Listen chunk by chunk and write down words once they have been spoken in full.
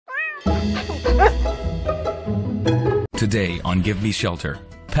Today on Give Me Shelter,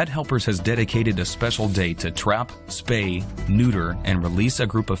 Pet Helpers has dedicated a special day to trap, spay, neuter, and release a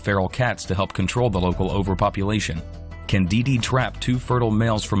group of feral cats to help control the local overpopulation. Can Dee Dee trap 2 fertile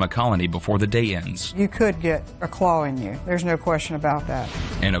males from a colony before the day ends? You could get a claw in you. There's no question about that.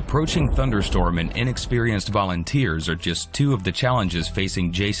 An approaching thunderstorm and inexperienced volunteers are just 2 of the challenges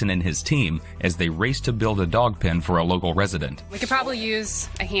facing Jason and his team as they race to build a dog pen for a local resident. We could probably use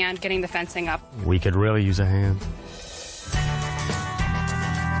a hand getting the fencing up. We could really use a hand.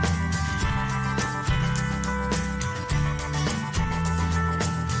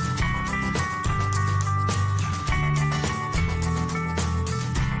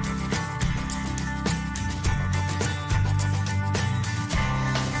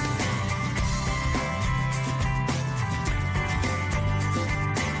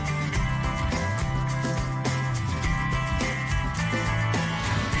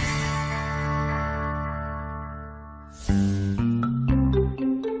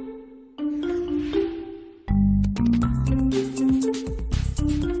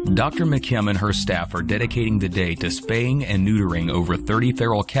 Dr. McKim and her staff are dedicating the day to spaying and neutering over 30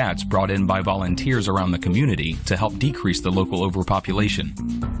 feral cats brought in by volunteers around the community to help decrease the local overpopulation.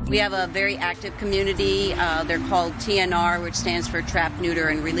 We have a very active community. They're called TNR, which stands for Trap, Neuter,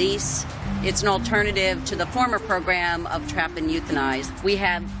 and Release. It's an alternative to the former program of Trap and Euthanize. We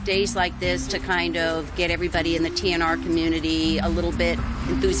have days like this to kind of get everybody in the TNR community a little bit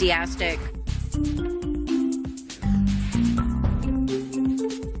enthusiastic.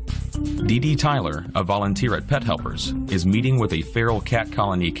 Dee Dee Tyler, a volunteer at Pet Helpers, is meeting with a feral cat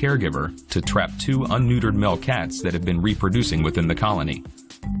colony caregiver to trap 2 unneutered male cats that have been reproducing within the colony.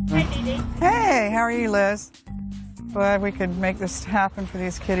 Hey, Dee Dee. Hey, how are you, Liz? Glad we could make this happen for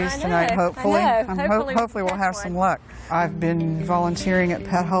these kitties tonight, hopefully. Hopefully we'll have some luck. I've been volunteering at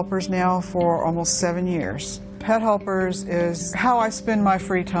Pet Helpers now for almost 7 years. Pet Helpers is how I spend my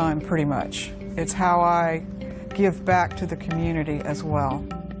free time, pretty much. It's how I give back to the community as well.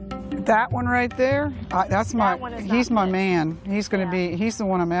 That one right there, he's my man. He's going to be, he's the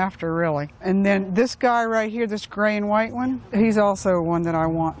one I'm after, really. And then this guy right here, this gray and white one, he's also one that I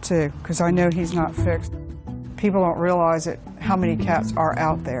want too, because I know he's not fixed. People don't realize it, how many cats are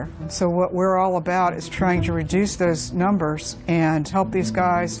out there. So what we're all about is trying to reduce those numbers and help these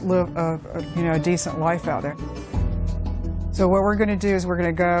guys live a decent life out there. So what we're going to do is we're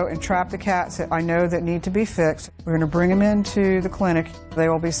going to go and trap the cats that I know that need to be fixed. We're going to bring them into the clinic. They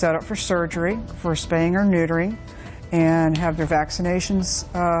will be set up for surgery, for spaying or neutering, and have their vaccinations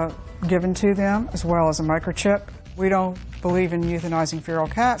given to them, as well as a microchip. We don't believe in euthanizing feral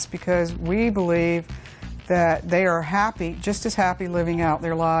cats because we believe that they are happy, just as happy living out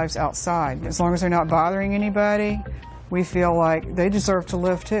their lives outside. As long as they're not bothering anybody, we feel like they deserve to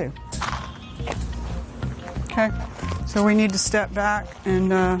live too. Okay. So we need to step back and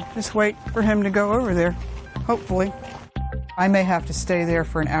just wait for him to go over there, hopefully. I may have to stay there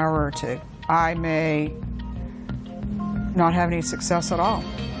for an hour or 2. I may not have any success at all.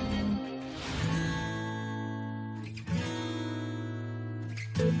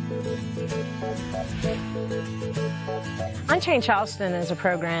 Unchained Charleston is a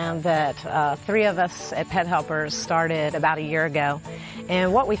program that 3 of us at Pet Helpers started about a year ago.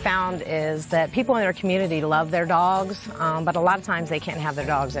 And what we found is that people in our community love their dogs, but a lot of times they can't have their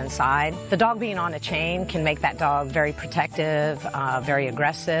dogs inside. The dog being on a chain can make that dog very protective, very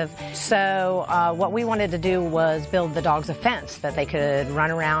aggressive. So what we wanted to do was build the dogs a fence that they could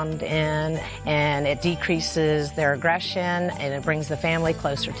run around in, and it decreases their aggression and it brings the family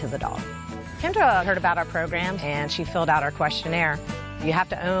closer to the dog. Kendra heard about our program and she filled out our questionnaire. You have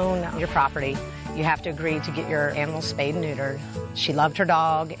to own your property. You have to agree to get your animals spayed and neutered. She loved her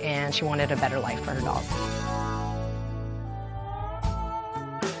dog and she wanted a better life for her dog.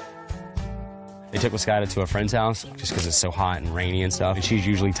 They took Moscata to a friend's house just because it's so hot and rainy and stuff. And she's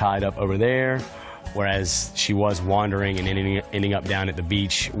usually tied up over there, whereas she was wandering and ending up down at the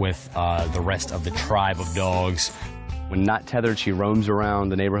beach with the rest of the tribe of dogs. When not tethered, she roams around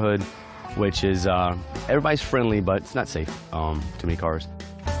the neighborhood, which is, everybody's friendly, but it's not safe. Too many cars.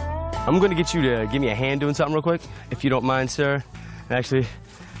 I'm going to get you to give me a hand doing something real quick, if you don't mind, sir. And actually,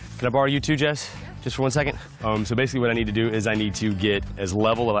 can I borrow you too, Jess? Just for 1 second. So basically what I need to do is I need to get as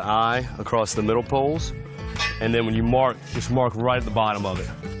level of an eye across the middle poles. And then when you mark, just mark right at the bottom of it.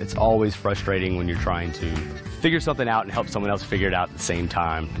 It's always frustrating when you're trying to figure something out and help someone else figure it out at the same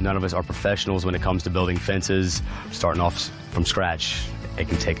time. None of us are professionals when it comes to building fences. Starting off from scratch, it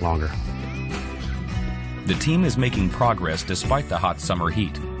can take longer. The team is making progress despite the hot summer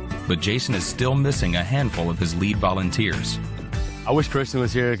heat, but Jason is still missing a handful of his lead volunteers. I wish Kristen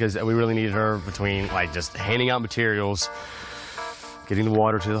was here because we really needed her between like just handing out materials, getting the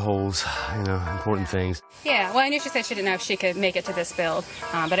water to the holes, you know, important things. Yeah, well, I knew she said she didn't know if she could make it to this build,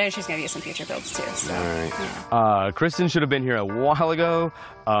 but I know she's going to use some future builds too. So, all right. Yeah. Kristen should have been here a while ago.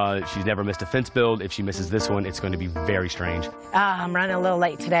 She's never missed a fence build. If she misses this one, it's going to be very strange. I'm running a little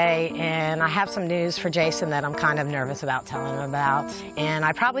late today, and I have some news for Jason that I'm kind of nervous about telling him about. And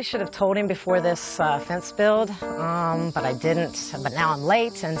I probably should have told him before this fence build, but I didn't. But now I'm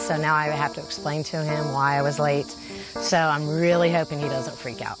late, and so now I have to explain to him why I was late. So I'm really hoping he doesn't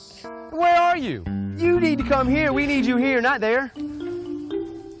freak out. Where are you? You need to come here. We need you here, not there.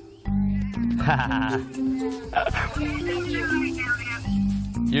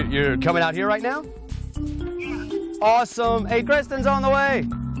 You're coming out here right now? Awesome. Hey, Kristen's on the way.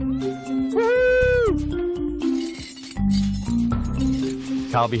 Woohoo!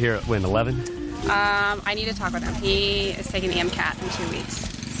 I'll be here at, when, 11? I need to talk with him. He is taking the MCAT in 2 weeks,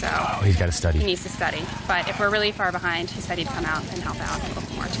 so Oh, he's got to study. he needs to study. But if we're really far behind, he said he'd come out and help out a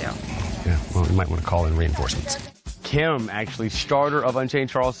little more too. Yeah, well, we might want to call in reinforcements. Kim, actually, starter of Unchained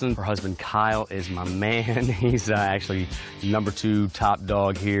Charleston. Her husband, Kyle, is my man. He's actually #2 top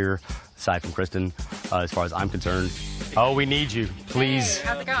dog here, aside from Kristen, as far as I'm concerned. Oh, we need you. Please. Hey,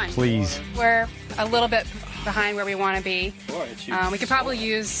 how's it going? Please. We're a little bit behind where we want to be. We could probably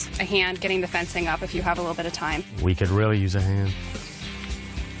use a hand getting the fencing up if you have a little bit of time. We could really use a hand.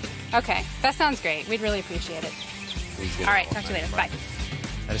 Okay, that sounds great. We'd really appreciate it. All right, talk to you later. Bye.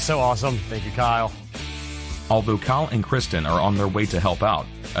 That is so awesome. Thank you, Kyle. Although Kyle and Kristen are on their way to help out,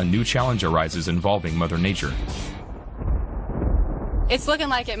 a new challenge arises involving Mother Nature. It's looking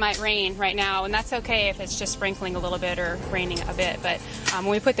like it might rain right now, and that's okay if it's just sprinkling a little bit or raining a bit. But when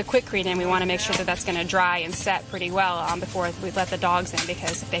we put the Quikrete in, we want to make sure that that's going to dry and set pretty well before we let the dogs in,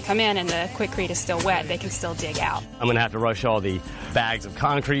 because if they come in and the Quikrete is still wet, they can still dig out. I'm going to have to rush all the bags of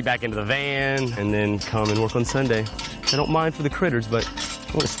concrete back into the van and then come and work on Sunday. I don't mind for the critters, but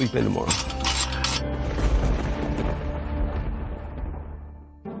I want to sleep in tomorrow.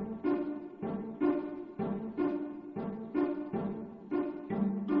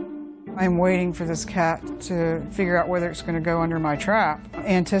 I'm waiting for this cat to figure out whether it's going to go under my trap,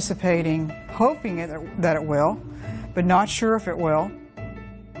 anticipating, hoping that it will, but not sure if it will.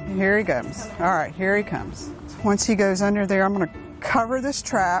 Here he comes. All right, here he comes. Once he goes under there, I'm going to cover this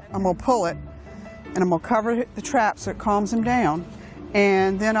trap. I'm going to pull it, and I'm going to cover the trap so it calms him down,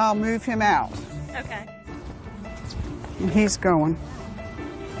 and then I'll move him out. Okay. And he's going.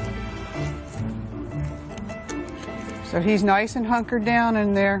 So he's nice and hunkered down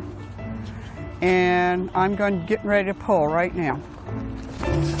in there. And I'm going to get ready to pull right now.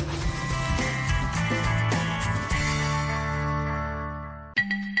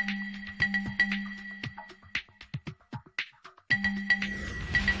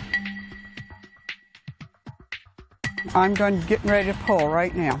 I'm going to get ready to pull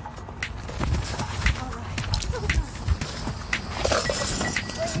right now.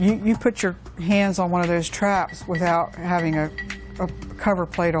 You put your hands on one of those traps without having a cover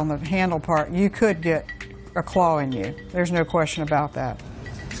plate on the handle part, you could get a claw in you. There's no question about that.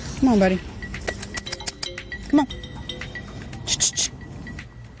 Come on, buddy. Come on.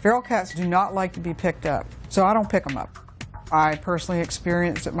 Feral cats do not like to be picked up, so I don't pick them up. I personally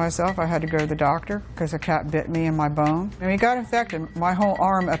experienced it myself. I had to go to the doctor because a cat bit me in my bone. And he got infected. My whole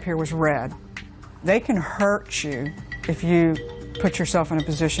arm up here was red. They can hurt you if you put yourself in a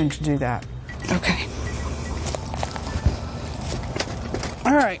position to do that. Okay.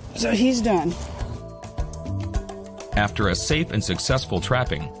 All right, so he's done. After a safe and successful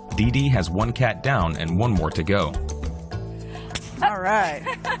trapping, Dee Dee has one cat down and one more to go. All right.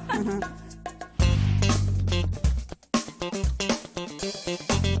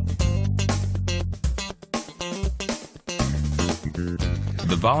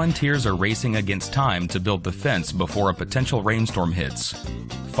 The volunteers are racing against time to build the fence before a potential rainstorm hits.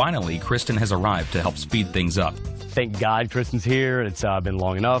 Finally, Kristen has arrived to help speed things up. Thank God Kristen's here. It's been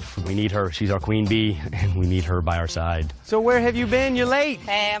long enough. We need her. She's our queen bee, and we need her by our side. So where have you been? You're late.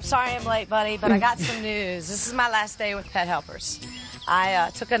 Hey, I'm sorry I'm late, buddy, but I got some news. This is my last day with Pet Helpers.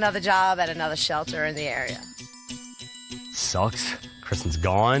 I took another job at another shelter in the area. Sucks. Kristen's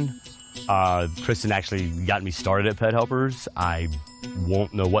gone. Kristen actually got me started at Pet Helpers. I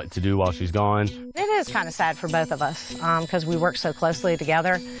won't know what to do while she's gone. It is kind of sad for both of us because we work so closely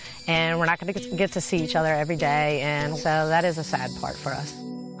together, and we're not going to get to see each other every day, and so that is a sad part for us.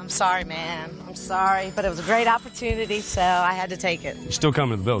 I'm sorry, man. I'm sorry, but it was a great opportunity, so I had to take it. You're still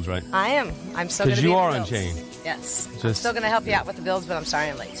coming to the builds, right? I am. I'm still going to be Because you in are the builds. Unchained. Yes. I'm still going to help you out with the builds, but I'm sorry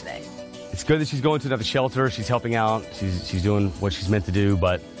I'm late today. It's good that she's going to another shelter. She's helping out. She's doing what she's meant to do,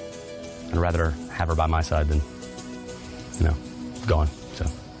 but I'd rather have her by my side than, you know, gone. So.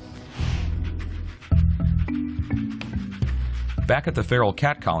 Back at the feral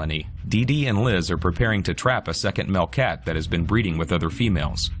cat colony, Dee Dee and Liz are preparing to trap a second male cat that has been breeding with other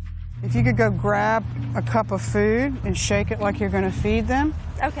females. If you could go grab a cup of food and shake it like you're going to feed them.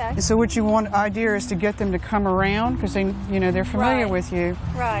 Okay. And so what you want idea is to get them to come around because they, you know, they're familiar with you.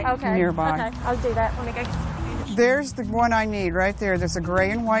 Right. Okay. Nearby. Okay. I'll do that. Let me go. There's the one I need right there. There's a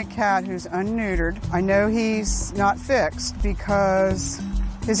gray and white cat who's unneutered. I know he's not fixed because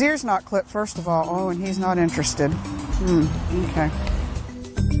his ear's not clipped, first of all. Oh, and he's not interested. Okay.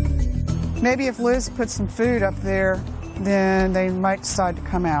 Maybe if Liz puts some food up there, then they might decide to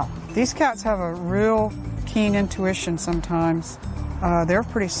come out. These cats have a real keen intuition sometimes. They're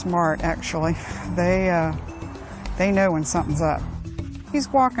pretty smart, actually. They know when something's up. He's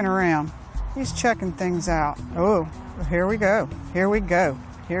walking around. He's checking things out. Oh, here we go. Here we go.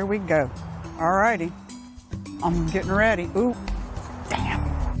 Here we go. All righty. I'm getting ready. Ooh, damn.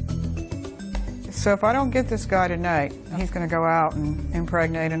 So if I don't get this guy tonight, he's going to go out and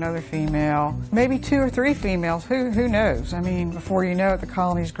impregnate another female, maybe 2 or 3 females. Who knows? I mean, before you know it, the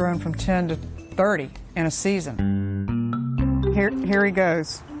colony's grown from 10 to 30 in a season. Here he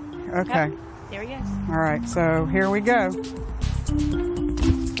goes. Okay. Yep. There he goes. All right. So here we go.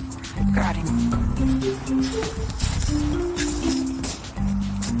 Got him.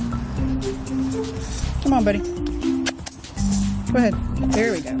 Come on, buddy. Go ahead.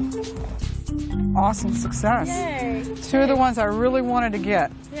 There we go. Awesome success. Yay. 2 of the ones I really wanted to get.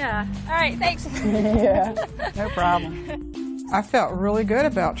 Yeah. All right, thanks. Yeah, no problem. I felt really good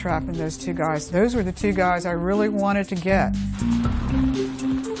about trapping those 2 guys. Those were the 2 guys I really wanted to get.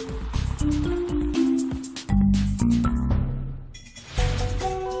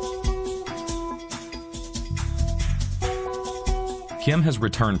 Kim has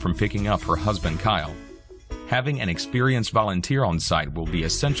returned from picking up her husband, Kyle. Having an experienced volunteer on site will be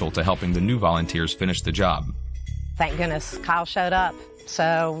essential to helping the new volunteers finish the job. Thank goodness Kyle showed up.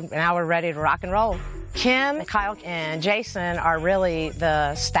 So now we're ready to rock and roll. Kim, Kyle, and Jason are really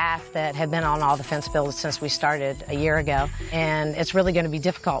the staff that have been on all the fence builds since we started a year ago. And it's really going to be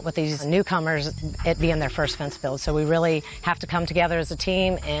difficult with these newcomers, it being their first fence build. So we really have to come together as a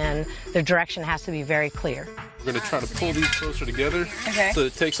team, and the direction has to be very clear. We're going to try to pull these closer together so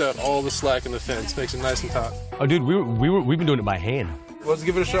it takes out all the slack in the fence, makes it nice and taut. Oh, dude, we've been doing it by hand. Let's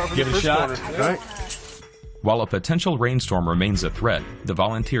give it a shot for the first corner. All right. While a potential rainstorm remains a threat, the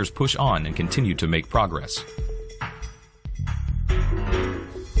volunteers push on and continue to make progress.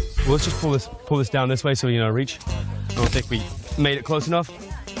 Well, let's just pull this down this way so reach. I don't think we made it close enough.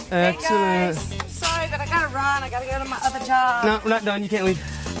 Excellent. Hey guys, sorry, but I gotta run. I gotta go to my other job. No, we're not done. You can't leave.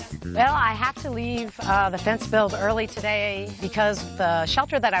 Well, I have to leave the fence build early today because the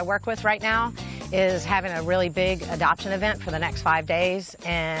shelter that I work with right now is having a really big adoption event for the next 5 days,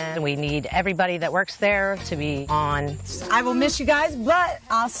 and we need everybody that works there to be on. I will miss you guys, but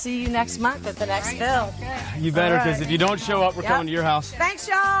I'll see you next month at the next build. You better, because if you don't show up, we're coming to your house. Thanks,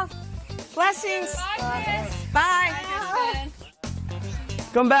 y'all. Blessings. Bye.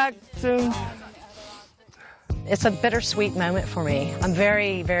 Come back soon. It's a bittersweet moment for me. I'm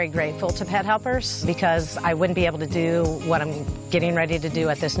very, very grateful to Pet Helpers because I wouldn't be able to do what I'm getting ready to do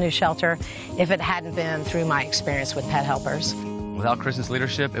at this new shelter if it hadn't been through my experience with Pet Helpers. Without Kristen's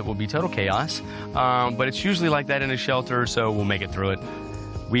leadership, it will be total chaos, but it's usually like that in a shelter, so we'll make it through it.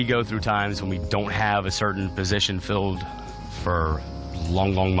 We go through times when we don't have a certain position filled for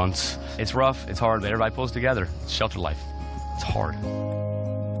long, long months. It's rough, it's hard, but everybody pulls together. It's shelter life. It's hard.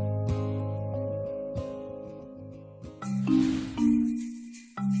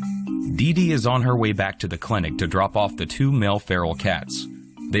 Dee Dee is on her way back to the clinic to drop off the 2 male feral cats.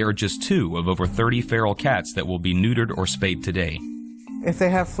 They are just 2 of over 30 feral cats that will be neutered or spayed today. If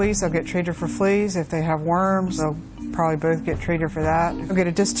they have fleas, they'll get treated for fleas. If they have worms, they'll probably both get treated for that. They'll get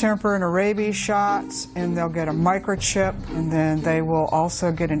a distemper and a rabies shots, and they'll get a microchip, and then they will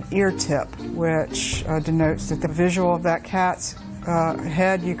also get an ear tip, which denotes that the visual of that cat's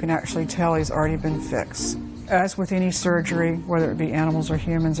head, you can actually tell he's already been fixed. As with any surgery, whether it be animals or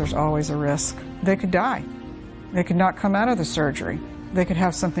humans, there's always a risk. They could die. They could not come out of the surgery. They could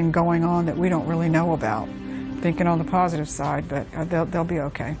have something going on that we don't really know about. Thinking on the positive side, but they'll be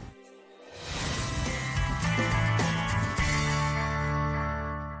okay.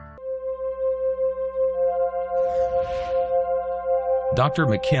 Dr.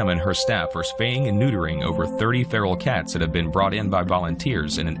 McKim and her staff are spaying and neutering over 30 feral cats that have been brought in by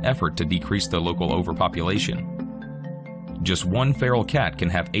volunteers in an effort to decrease the local overpopulation. Just one feral cat can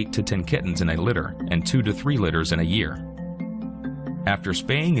have 8 to 10 kittens in a litter and 2 to 3 litters in a year. After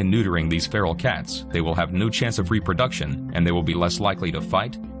spaying and neutering these feral cats, they will have no chance of reproduction and they will be less likely to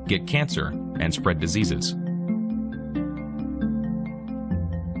fight, get cancer, and spread diseases.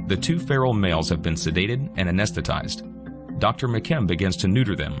 The 2 feral males have been sedated and anesthetized. Dr. McKim begins to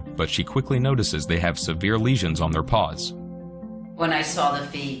neuter them, but she quickly notices they have severe lesions on their paws. When I saw the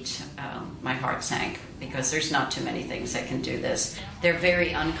feet, my heart sank because there's not too many things that can do this. They're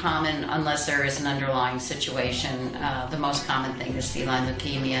very uncommon unless there is an underlying situation. The most common thing is feline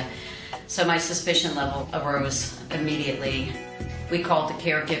leukemia. So my suspicion level arose immediately. We called the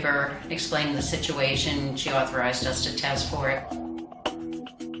caregiver, explained the situation. She authorized us to test for it.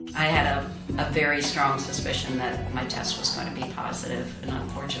 I had a very strong suspicion that my test was going to be positive, and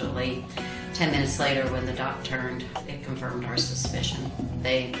unfortunately, 10 minutes later when the doc turned, it confirmed our suspicion.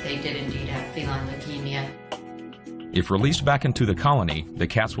 They did indeed have feline leukemia. If released back into the colony, the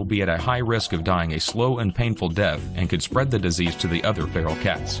cats will be at a high risk of dying a slow and painful death and could spread the disease to the other feral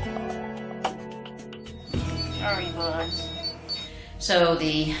cats. How are you, boys? So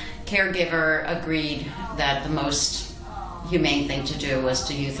the caregiver agreed that the most humane thing to do was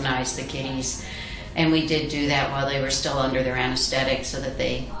to euthanize the kitties. And we did do that while they were still under their anesthetic so that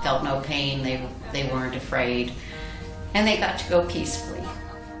they felt no pain, they weren't afraid, and they got to go peacefully.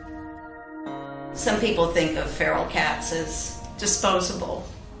 Some people think of feral cats as disposable.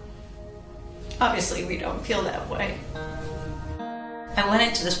 Obviously, we don't feel that way. I went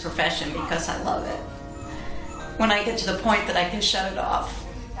into this profession because I love it. When I get to the point that I can shut it off,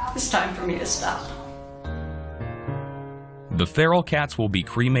 it's time for me to stop. The feral cats will be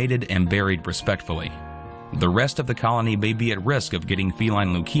cremated and buried respectfully. The rest of the colony may be at risk of getting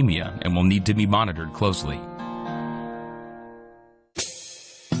feline leukemia and will need to be monitored closely.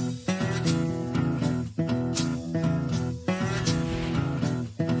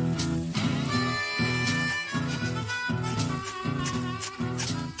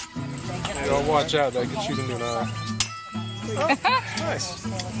 Y'all watch out, that could shoot into an eye. Oh,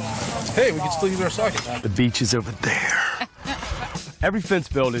 nice. Hey, we can still use our socket. The beach is over there. Every fence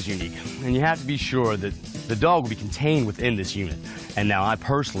build is unique, and you have to be sure that the dog will be contained within this unit. And now I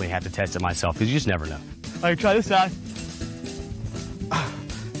personally have to test it myself, because you just never know. All right, try this side.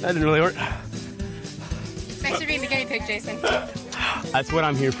 That didn't really work. Thanks for being the guinea pig, Jason. That's what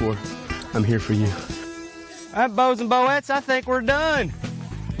I'm here for. I'm here for you. All right, bows and bowettes, I think we're done.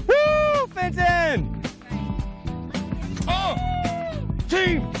 Woo! Fence in! Oh!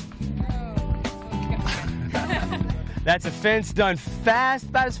 Team! That's a fence done fast,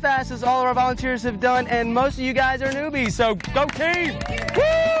 about as fast as all of our volunteers have done, and most of you guys are newbies, so go team!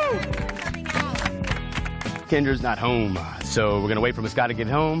 Woo! Kendra's not home, so we're gonna wait for Miss Scott to get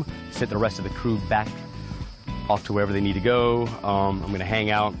home, send the rest of the crew back off to wherever they need to go. I'm gonna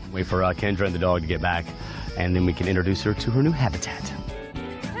hang out, wait for Kendra and the dog to get back, and then we can introduce her to her new habitat.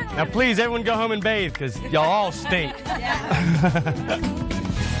 Now please, everyone go home and bathe, because y'all all stink.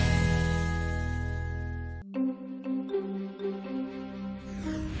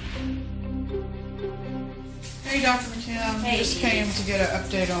 Hey, Dr. McKim. Hey, Just came to get an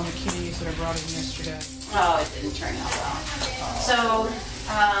update on the kitties that I brought in yesterday. Oh, it didn't turn out well. So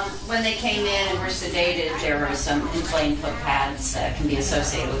when they came in and were sedated, there were some inflamed foot pads that can be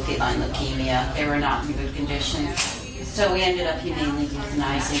associated with feline leukemia. They were not in good condition. So we ended up humanely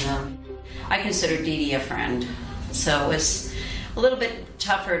euthanizing them. I consider Dee Dee a friend, so it was a little bit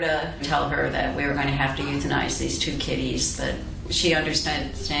tougher to tell her that we were going to have to euthanize these 2 kitties, but she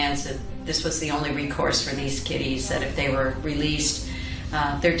understands that this was the only recourse for these kitties, that if they were released,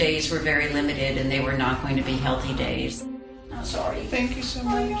 their days were very limited and they were not going to be healthy days. I'm sorry. Thank you so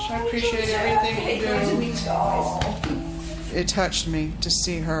much. I appreciate everything you do. It touched me to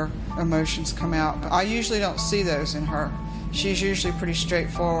see her emotions come out. I usually don't see those in her. She's usually pretty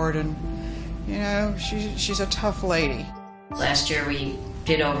straightforward, and you know, she's a tough lady. Last year we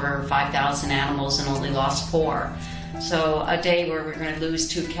did over 5,000 animals and only lost 4. So a day where we're going to lose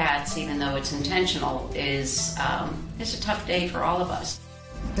 2 cats, even though it's intentional, is a tough day for all of us.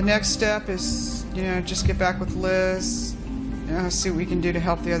 The next step is, you know, just get back with Liz, see what we can do to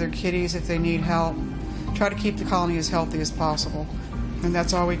help the other kitties if they need help. Try to keep the colony as healthy as possible. And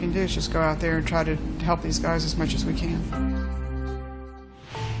that's all we can do, is just go out there and try to help these guys as much as we can.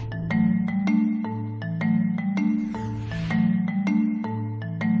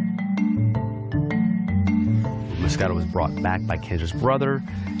 Miss Scott was brought back by Kendra's brother,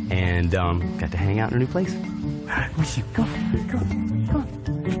 and got to hang out in a new place. Where's you? Go, go,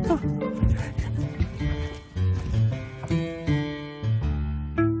 go, go.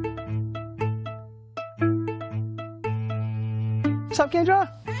 Sandra.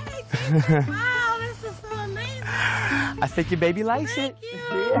 Wow, this is so amazing. I think your baby likes it. You.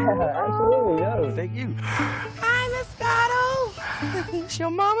 Yeah, absolutely. No, thank you. Hi, Moscato. It's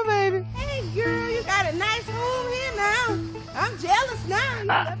your mama, baby. Hey, girl, you got a nice home here now. I'm jealous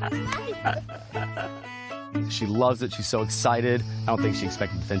now. You nice. She loves it. She's so excited. I don't think she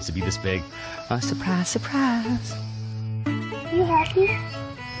expected the fence to be this big. Surprise, surprise. You happy?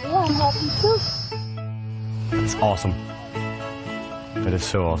 Yeah, I'm happy too. That's awesome. That is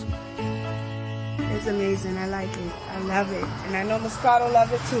so awesome. It's amazing. I like it. I love it. And I know Moscato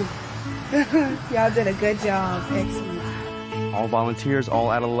love it too. Y'all did a good job. Excellent. All volunteers, all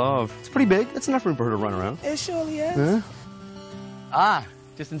out of love. It's pretty big. That's enough room for her to run around. It surely is. Yeah. Ah,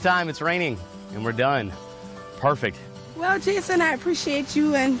 just in time. It's raining, and we're done. Perfect. Well, Jason, I appreciate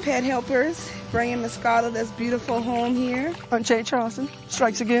you and Pet Helpers bringing Moscato this beautiful home here. Unchained Charleston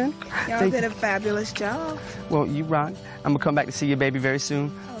strikes again. Y'all did a fabulous job. Well, you rock. I'm gonna come back to see your baby very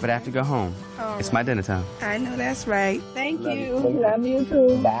soon, but I have to go home. All It's right. my dinner time. I know that's right. Thank you. Love you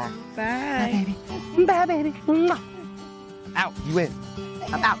too. Bye. Bye. Bye, baby. I'm out. You in.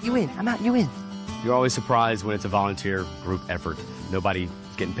 I'm out. You in. I'm out. You in. You're always surprised when it's a volunteer group effort. Nobody's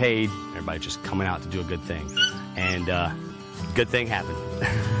getting paid. Everybody's just coming out to do a good thing. And good thing happened.